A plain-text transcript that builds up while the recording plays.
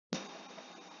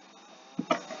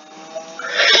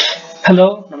Hello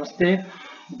नमस्ते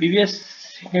BBS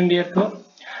second year को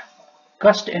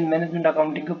cost and management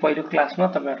accounting को पहिलो क्लासमा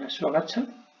तपाईहरुलाई स्वागत छ।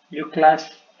 यो क्लास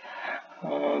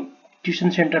ट्युसन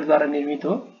सेन्टर द्वारा निर्मित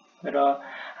हो र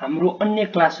हाम्रो अन्य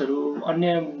क्लासहरु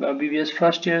अन्य BBS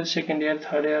first year second year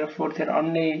third year fourth year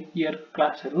अन्य इयर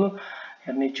क्लासहरु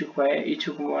हेर्ने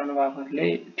इच्छुक महानुभावहरुले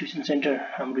ट्युसन सेन्टर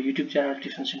हाम्रो YouTube channel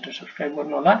tuition centre subscribe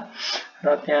गर्नु होला र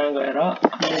त्यहाँ गएर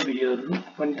अन्य भिडियोहरु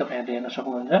पनि तपाईहरुले हेर्न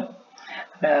सक्नुहुन्छ।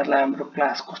 तपाईहरुलाई हाम्रो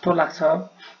क्लास कस्तो लाग्छ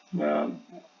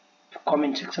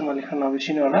कमेन्ट सेक्सनमा लेख्न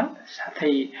नबिर्सिनु होला।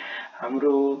 साथै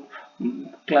हाम्रो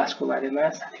क्लासको बारेमा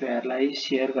साथीभाइहरुलाई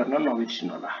शेयर गर्न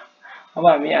नबिर्सिनु होला। अब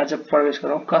हामी आज प्रवेश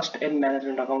गरौँ cost and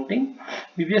management accounting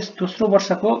BBS दोस्रो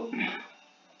वर्षको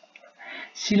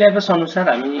सिलेबस अनुसार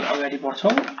हामी अगाडि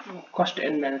बढ्छौं। Cost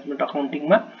and management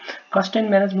अकाउन्टिङमा cost and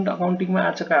management अकाउन्टिङमा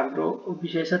आजको हाम्रो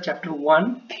विषय छ च्याप्टर 1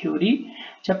 थ्योरी।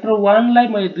 च्याप्टर 1 लाई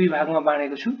मैले दुई भागमा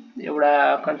बाँडेको छु। एउटा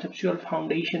कन्सेप्चुअल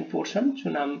फाउन्डेसन पोर्सन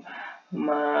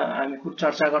जुनमा हामी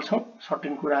चर्चा गर्छौं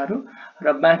सर्टेन कुराहरु र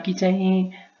बाँकी चाहिँ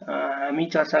हामी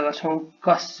चर्चा गर्छौं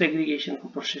कस्ट सेग्रिगेसनको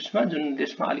प्रोसेसमा जुन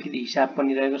त्यसमा अलिकति हिसाब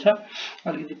पनि रहेको छ,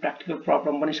 अलिकति प्र्याक्टिकल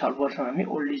प्रब्लम पनि सल्भ गर्छौं हामी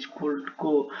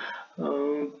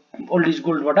ओल्ड इज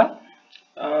गोल्डबाट।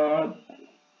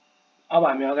 अब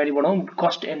हामी अगाडि बढौं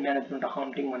कस्ट एन्ड म्यानेजमेन्ट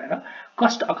अकाउन्टिङ भनेर।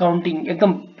 कस्ट अकाउन्टिङ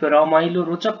एकदम रमाइलो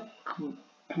रोचक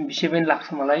विषय पनि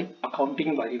लाग्छ मलाई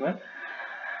अकाउन्टिङ भरिमा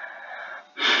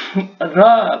र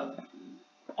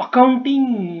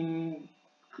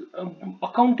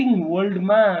अकाउन्टिङ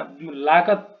वर्ल्डमा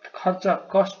लागत खर्च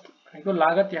कस्ट भनेको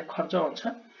लागत या खर्च हुन्छ।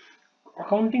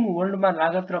 अकाउन्टिङ वर्ल्डमा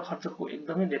लागत र खर्चको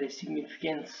एकदमै धेरै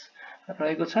सिग्निफिकेन्स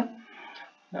रहेको छ।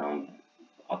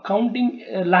 अकाउन्टिङ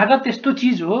लागत यस्तो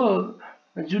चीज हो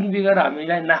जुन बिगर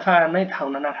हामीलाई नाफा नै थाहा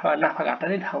हुन नाफा घाटा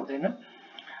नै थाहा हुँदैन।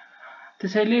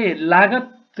 त्यसैले लागत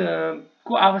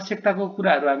को आवश्यकताको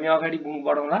कुराहरु हामी अगाडि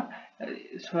बढौँला।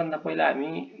 सबभन्दा पहिला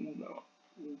हामी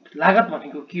लागत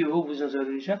भनेको के हो बुझ्न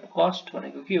जरुरी छ। कस्ट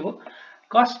भनेको के हो?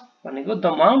 कस्ट भनेको the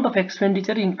amount of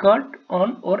expenditure incurred on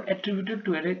और एट्रिब्युटेड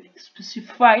to a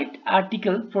specified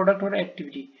article product और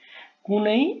एक्टिभिटी।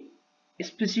 कुनै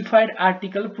स्पेसिफाइड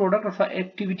आर्टिकल प्रोडक्ट अथवा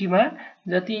एक्टिभिटीमा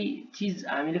जति चीज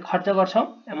हामीले खर्च गर्छौं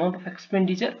अमाउन्ट अफ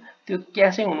एक्सपेन्डिचर त्यो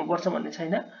क्याशै हुनुपर्छ भन्ने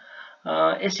छैन।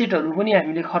 एसेटहरु पनि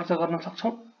हामीले खर्च गर्न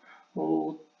सक्छौं।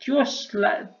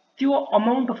 त्यो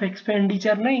अमाउन्ट अफ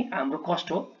एक्सपेन्डिचर नै हाम्रो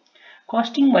कस्ट हो।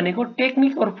 कस्टिङ भनेको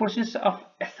टेक्निक और प्रोसेस अफ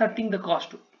एसर्टिङ द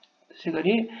कस्ट हो।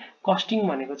 त्यसैगरी कस्टिङ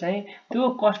भनेको चाहिँ त्यो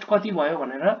कस्ट कति भयो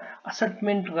भनेर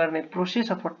असर्टमेन्ट गर्ने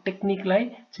प्रोसेस अथवा टेक्निकलाई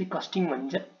चाहिँ कस्टिङ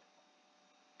भनिन्छ।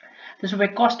 त्यसोभए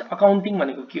कस्ट अकाउन्टिङ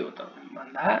भनेको के हो त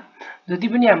भन्दा जति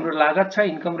पनि हाम्रो लागत छ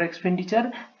इन्कम र एक्सपेन्डिचर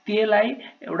त्यसलाई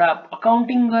एउटा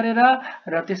अकाउन्टिङ गरेर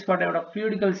र त्यसबाट एउटा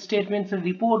पिरियोडिकल स्टेटमेन्ट र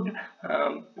रिपोर्ट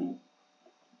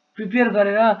प्रिपेयर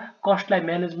गरेर कस्टलाई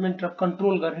म्यानेजमेन्ट र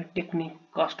कन्ट्रोल गर्ने टेक्निक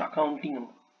कस्ट अकाउन्टिङ हो।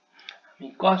 हामी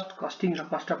कस्टिङ र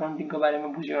कस्ट अकाउन्टिङको बारेमा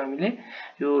बुझ्यौं। हामीले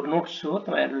यो नोट्स हो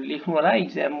तपाईहरुले लेख्नु होला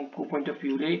एक्जामको पोइन्ट अफ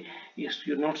भ्यूले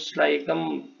यो नोट्सलाई एकदम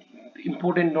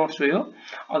इम्पोर्टेन्ट नोट्स हो यो।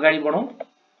 अगाडि बढौं।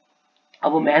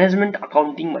 अब म्यानेजमेन्ट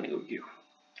अकाउन्टिङ भनेको के हो?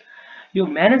 यो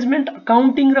म्यानेजमेन्ट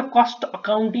अकाउन्टिङ र कस्ट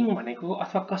अकाउन्टिङ भनेको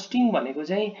अथवा कस्टिङ भनेको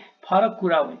चाहिँ फरक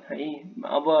कुरा होइन है।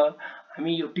 अब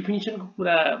हामी यो डेफिनिसनको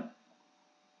कुरा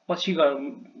पछि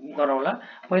गरौँला।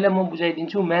 पहिला म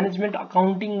बुझाइदिन्छु। म्यानेजमेन्ट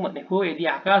अकाउन्टिङ भनेको यदि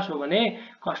आकाश हो भने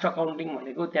कस्ट अकाउन्टिङ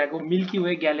भनेको त्यहाँको मिल्की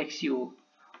वे ग्यालेक्सी हो।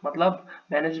 मतलब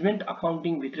म्यानेजमेन्ट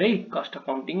अकाउन्टिङ भित्रै कस्ट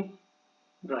अकाउन्टिङ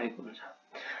रहेको हुन्छ।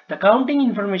 The accounting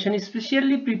information is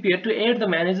specially prepared to aid the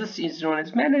managers is known as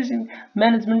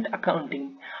management accounting.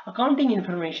 Accounting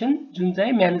information जुन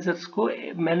चाहिँ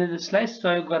म्यानेजर्सलाई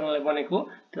सहयोग गर्नलाई बनेको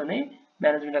त्यो नै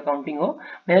management accounting हो।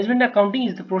 Management accounting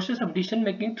is the process of decision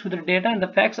making through the data and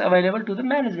the facts available to the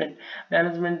management.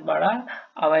 Management बाट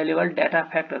available data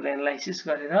fact analysis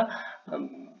गरेर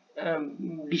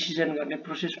डिसिजन गर्ने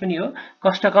प्रोसेस पनि हो।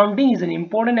 Cost accounting is an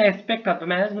important aspect of the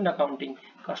management accounting.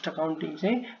 Cost accounting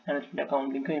चाहिँ management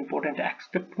अकाउन्टिङको important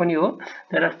aspect पनि हो।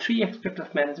 There are 3 aspect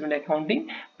of management accounting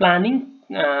planning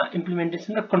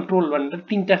implementation र control भनेर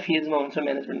तीनटा फेजमा हुन्छ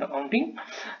म्यानेजमेन्ट अकाउन्टिङ।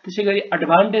 त्यसैगरी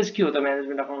एडभान्टेज के हो त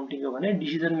म्यानेजमेन्ट अकाउन्टिङको भने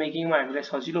डिसिजन मेकिङमा हामीलाई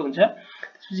सजिलो हुन्छ।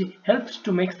 त्यसपछि helps to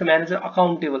make the manager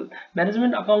accountable.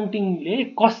 Management अकाउन्टिङले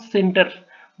cost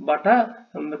सेन्टरबाट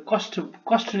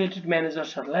cost related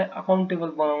म्यानेजर्सहरूलाई accountable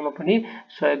बनाउन पनि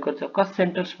सहयोग गर्छ। कस्ट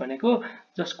सेन्टर्स भनेको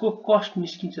जसको कस्ट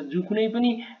निस्किन्छ, जो कुनै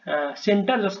पनि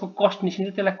सेन्टर जसको कस्ट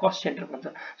निस्किन्छ त्यसलाई कस्ट सेन्टर भन्छ।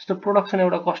 जस्तो प्रोडक्सन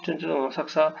एउटा कस्ट सेन्टर हुन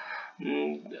सक्छ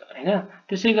हैन।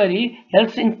 त्यसै गरी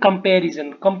हेल्प्स इन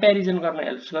कम्पेरिजन गर्न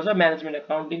हेल्प गर्छ म्यानेजमेन्ट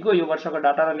अकाउन्टिङको। यो वर्षको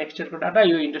डाटा र नेक्स्ट इयरको डाटा,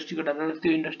 यो इन्डस्ट्रीको डाटा र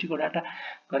त्यो इन्डस्ट्रीको डाटा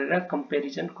गरेर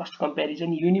कम्पेरिजन, कस्ट कम्पेरिजन,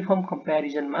 युनिफर्म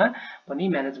कम्पेरिजनमा पनि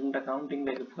म्यानेजमेन्ट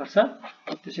अकाउन्टिङले हेल्प गर्छ।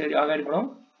 त्यसै गरी अगाडि बढौँ।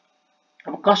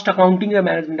 अब कस्ट अकाउन्टिङ र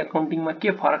म्यानेजमेन्ट अकाउन्टिङमा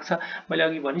के फरक छ मैले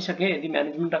अघि भनिसकेँ। यदि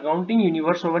म्यानेजमेन्ट अकाउन्टिङ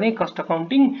युनिभर्स हो भने cost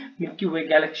accounting milky way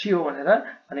galaxy हो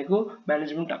भनेको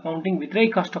म्यानेजमेन्ट अकाउन्टिङ भित्रै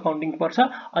कस्ट अकाउन्टिङ पर्छ।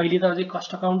 अहिले त अझै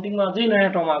कस्ट अकाउन्टिङमा अझै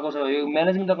नयाँ टर्म आएको छ। यो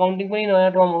म्यानेजमेन्ट अकाउन्टिङ पनि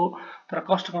नयाँ टर्म हो, तर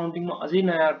कस्ट अकाउन्टिङमा अझै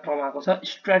नयाँ टर्म आएको छ,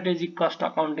 स्ट्र्याटेजिक कस्ट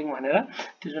अकाउन्टिङ भनेर,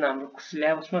 त्यो जुन हाम्रो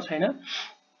सिलेबसमा छैन।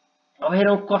 अब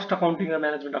हेरौँ कस्ट अकाउन्टिङ र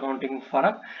म्यानेजमेन्ट अकाउन्टिङ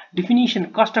फरक। डिफिनिसन,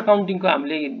 कस्ट अकाउन्टिङको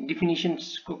हामीले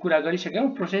डिफिनिसन्सको कुरा गरिसक्यौँ।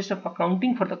 Process of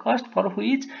accounting for the cost for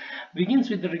which begins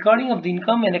with the recording of the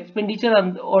income and expenditure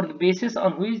or the basis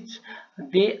on which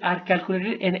they are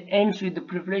calculated and ends with the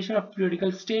preparation of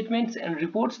periodical statements and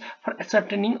reports for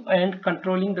ascertaining and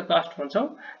controlling the cost भन्छौँ।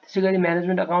 त्यसै गरी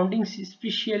management accounting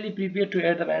specially prepare to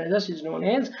add the managers is known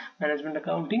as management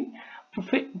accounting.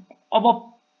 अब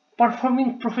performing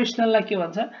प्रोफेसनललाई के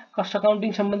भन्छ? Cost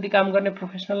accounting सम्बन्धी काम गर्ने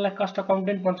प्रोफेसनललाई cost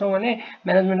accountant भन्छौँ भने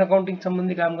म्यानेजमेन्ट अकाउन्टिङ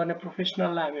सम्बन्धी काम गर्ने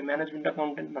प्रोफेसनललाई हामी म्यानेजमेन्ट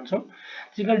अकाउन्टेन्ट भन्छौँ।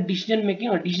 त्यसै गरी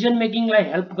डिसिजन मेकिङलाई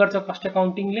हेल्प गर्छ कस्ट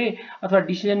अकाउन्टिङले, अथवा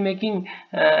डिसिजन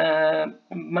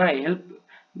मेकिङमा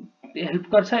हेल्प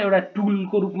गर्छ, एउटा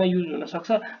टुलको रूपमा युज हुन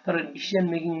सक्छ। तर डिसिजन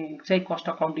मेकिङ चाहिँ कस्ट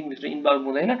अकाउन्टिङ भित्र इन्भल्भ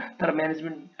हुँदैन, तर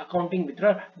म्यानेजमेन्ट अकाउन्टिङ भित्र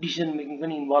डिसिजन मेकिङ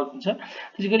पनि इन्भल्भ हुन्छ।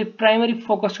 त्यसै गरी प्राइमरी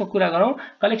फोकसको कुरा गरौँ।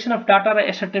 कलेक्सन अफ डाटा र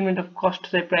एसर्टेनमेन्ट अफ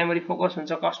कस्ट चाहिँ प्राइमरी फोकस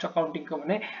हुन्छ कस्ट अकाउन्टिङको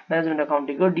भने management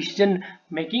अकाउन्टिङको decision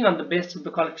making on the base of the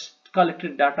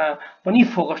collected data पनि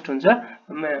फोकस्ड हुन्छ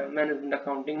म्यानेजमेन्ट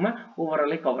अकाउन्टिङमा,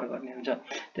 ओभरअलै कभर गर्ने हुन्छ।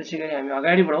 त्यसै गरी हामी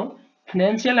अगाडि बढौँ।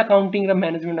 फाइनेन्सियल अकाउन्टिङ र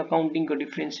म्यानेजमेन्ट अकाउन्टिङको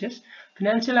डिफरेन्सेस।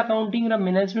 फाइनेन्सियल अकाउन्टिङ र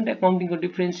म्यानेजमेन्ट अकाउन्टिङको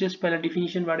डिफरेन्सेस पहिला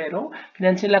डिफिनिसनबाट हेरौँ।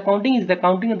 Financial accounting is the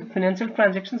accounting of the financial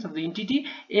transactions of the entity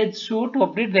as so to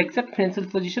update the exact financial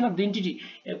position of the entity.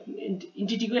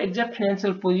 एन्टिटीको exact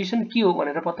financial position के हो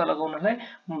भनेर पत्ता लगाउनलाई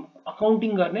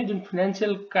accounting गर्ने, जुन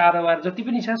financial कारोबार जति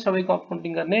पनि छ सबैको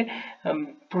अकाउन्टिङ गर्ने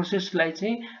प्रोसेसलाई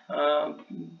चाहिँ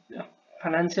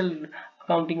फाइनेन्सियल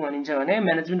अकाउन्टिङ भनिन्छ भने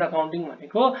म्यानेजमेन्ट अकाउन्टिङ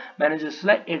भनेको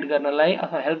म्यानेजर्सलाई एड गर्नलाई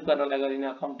अथवा हेल्प गर्नलाई गरिने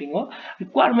अकाउन्टिङ हो।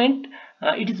 Requirement,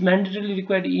 it is mandatory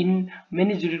required in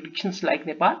many जुरिडिक्सन्स like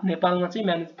नेपालमा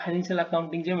चाहिँ फाइनेन्सियल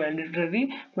अकाउन्टिङ चाहिँ म्यान्डेटरी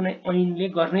कुनै ऐनले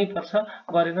गर्नै पर्छ,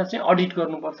 गरेर चाहिँ अडिट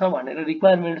गर्नुपर्छ भनेर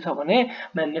रिक्वायरमेन्ट छ भने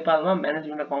नेपालमा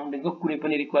म्यानेजमेन्ट अकाउन्टिङको कुनै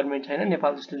पनि रिक्वायरमेन्ट छैन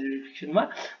नेपाल जस्तो जुरिडिक्सनमा।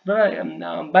 र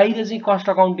बाहिर चाहिँ कस्ट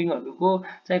अकाउन्टिङहरूको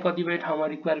चाहिँ कतिपय ठाउँमा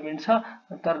रिक्वायरमेन्ट छ,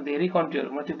 तर धेरै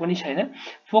कन्ट्रीहरूमा त्यो पनि छैन।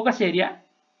 Focus area,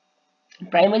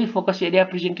 primary focus area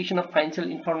presentation of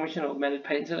financial information हो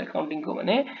फाइनेन्सियल अकाउन्टिङको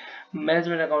भने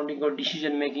म्यानेजमेन्ट अकाउन्टिङको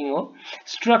डिसिजन मेकिङ हो।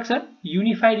 स्ट्रक्चर,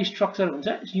 युनिफाइड स्ट्रक्चर हुन्छ।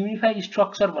 युनिफाइड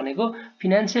स्ट्रक्चर भनेको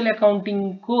फाइनेन्सियल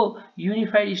अकाउन्टिङको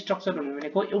युनिफाइड स्ट्रक्चर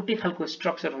भनेको एउटै खालको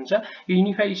स्ट्रक्चर हुन्छ। यो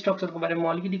युनिफाइड स्ट्रक्चरको बारेमा म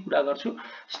अलिकति कुरा गर्छु।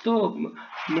 जस्तो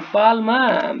नेपालमा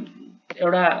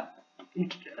एउटा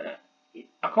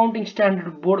अकाउन्टिङ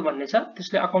स्ट्यान्डर्ड बोर्ड भन्ने छ,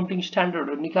 त्यसले अकाउन्टिङ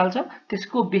स्ट्यान्डर्डहरू निकाल्छ।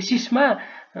 त्यसको बेसिसमा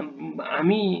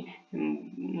हामी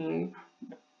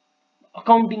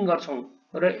अकाउन्टिङ गर्छौँ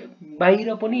र बाहिर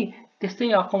पनि त्यस्तै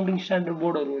अकाउन्टिङ स्ट्यान्डर्ड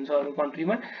बोर्डहरू हुन्छ अरू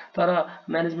कन्ट्रीमा, तर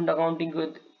म्यानेजमेन्ट अकाउन्टिङको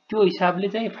त्यो हिसाबले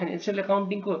चाहिँ फाइनेन्सियल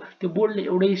अकाउन्टिङको त्यो बोर्डले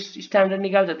एउटै स्ट्यान्डर्ड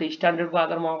निकाल्छ, त्यो स्ट्यान्डर्डको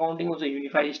आधारमा अकाउन्टिङ हुन्छ,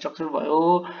 युनिफाइड स्ट्रक्चर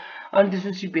भयो। अनि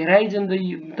त्यसपछि भेराइज इन द,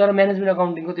 तर म्यानेजमेन्ट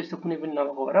अकाउन्टिङको त्यस्तो कुनै पनि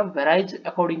नभएको भएर varies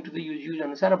according to the use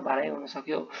अनुसार भराइ हुन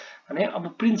सक्यो भने। अब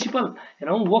प्रिन्सिपल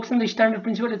हेरौँ। Works in the standard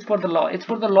principal as per the law. As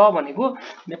per the law भनेको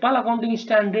नेपाल अकाउन्टिङ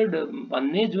स्ट्यान्डर्ड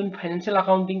भन्ने जुन फाइनेन्सियल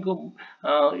अकाउन्टिङको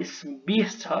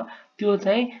बेस छ त्यो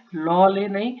चाहिँ लले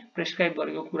नै प्रेस्क्राइब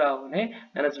गरेको कुरा हो भने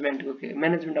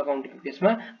म्यानेजमेन्ट अकाउन्टिङको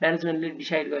केसमा म्यानेजमेन्टले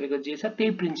डिसाइड गरेको जे छ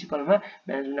त्यही प्रिन्सिपलमा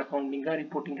म्यानेजमेन्ट अकाउन्टिङका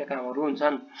रिपोर्टिङका कामहरू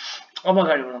हुन्छन्। अब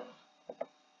अगाडि बढौँ।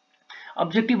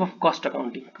 Objective of cost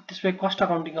accounting. त्यसपछि कस्ट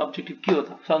अकाउन्टिङको अब्जेक्टिभ के हो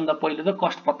त? सबभन्दा पहिलो त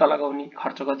कस्ट पत्ता लगाउने,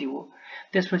 खर्च कति हो।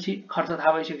 त्यसपछि खर्च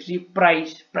थाहा भइसकेपछि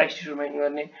प्राइस डिटर्माइन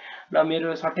गर्ने। ल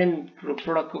मेरो सर्टेन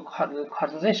प्रोडक्टको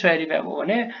खर्च चाहिँ 100 रुपियाँ हो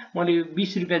भने मैले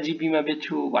 20 रुपियाँ जिपीमा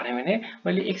बेच्छु भने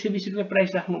मैले 120 रुपियाँ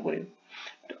प्राइस राख्नु पर्यो।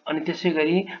 अनि त्यसै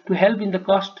गरी to help in the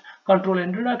cost control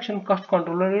and reduction, cost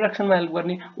control र रिडक्सनमा हेल्प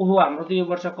गर्ने। ओहो हाम्रो त यो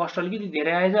वर्ष कस्ट अलिकति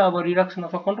धेरै आएछ, अब रिडक्सन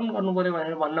अथवा कन्ट्रोल गर्नु पर्यो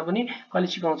भनेर भन्न पनि कसले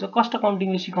सिकाउँछ? कस्ट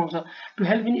अकाउन्टिङले सिकाउँछ। To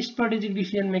help in strategic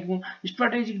decision making.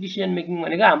 Strategic decision making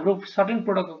भनेको हाम्रो सर्टेन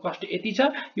प्रोडक्टको कस्ट यति छ,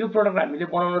 यो प्रोडक्ट हामीले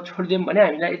बनाउन छोडिदियौँ भने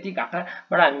हामीलाई यति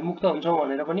घाटाबाट हामी मुक्त हुन्छौँ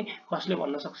भनेर पनि कसले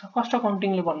भन्न सक्छ? कस्ट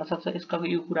अकाउन्टिङले भन्न सक्छ। यसका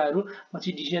यो कुराहरू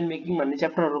पछि डिसिजन मेकिङ भन्ने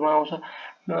च्याप्टरहरूमा आउँछ,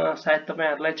 सायद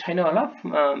तपाईहरुलाई छैन होला,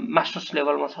 मास्टर्स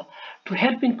लेभलमा छ। To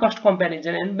help in cost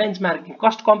comparison and बेन्चमार्किङ।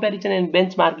 Cost comparison and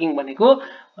बेन्चमार्किङ भनेको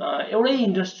एउटै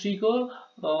इन्डस्ट्रीको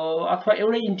अथवा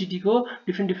एउटै इन्टिटीको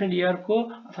डिफ्रेन्ट इयरको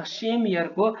अथवा सेम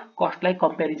इयरको कस्टलाई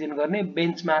कम्प्यारिजन गर्ने,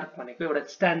 बेन्चमार्क भनेको एउटा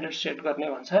स्ट्यान्डर्ड सेट गर्ने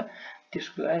भन्छ,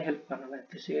 त्यसकोलाई हेल्प गर्नलाई।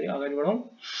 त्यसैगरी अगाडि बढौँ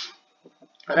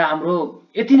र हाम्रो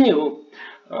यति नै हो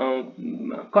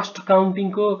कस्ट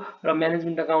अकाउन्टिङको र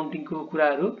म्यानेजमेन्ट अकाउन्टिङको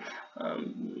कुराहरू।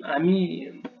 हामी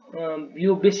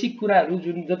यो बेसिक कुराहरू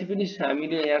जुन जति पनि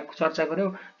हामीले यहाँ चर्चा गर्यौं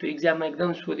त्यो एक्जाममा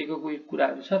एकदम सोधेको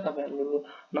कुराहरू छ, तपाईहरुले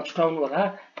नछुटाउनु होला।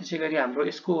 त्यसैगरी हाम्रो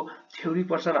यसको थ्योरी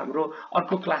पर्सन हाम्रो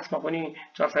अर्को क्लासमा पनि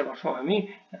चर्चा गर्छौं हामी।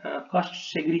 कस्ट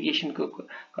सेग्रिगेसनको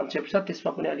कन्सेप्ट छ,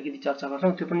 त्यसमा पनि अलिकति चर्चा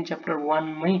गर्छौं, त्यो पनि च्याप्टर 1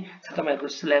 मै छ तपाईहरुको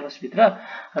सिलेबस भित्र।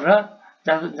 र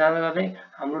जाँदा गर्दै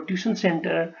हाम्रो ट्युसन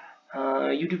सेन्टर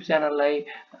युट्युब च्यानललाई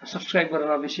सब्स्क्राइब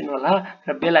गर्न नबिर्सिनु होला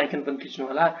र बेल आइकन पनि थिच्नु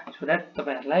होला, सो दैट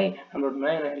तपाईहरुलाई हाम्रो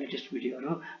नयाँ लेटेस्ट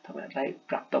भिडियोहरु तपाईहरुलाई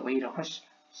प्राप्त भइरहोस्।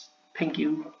 Thank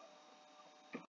you.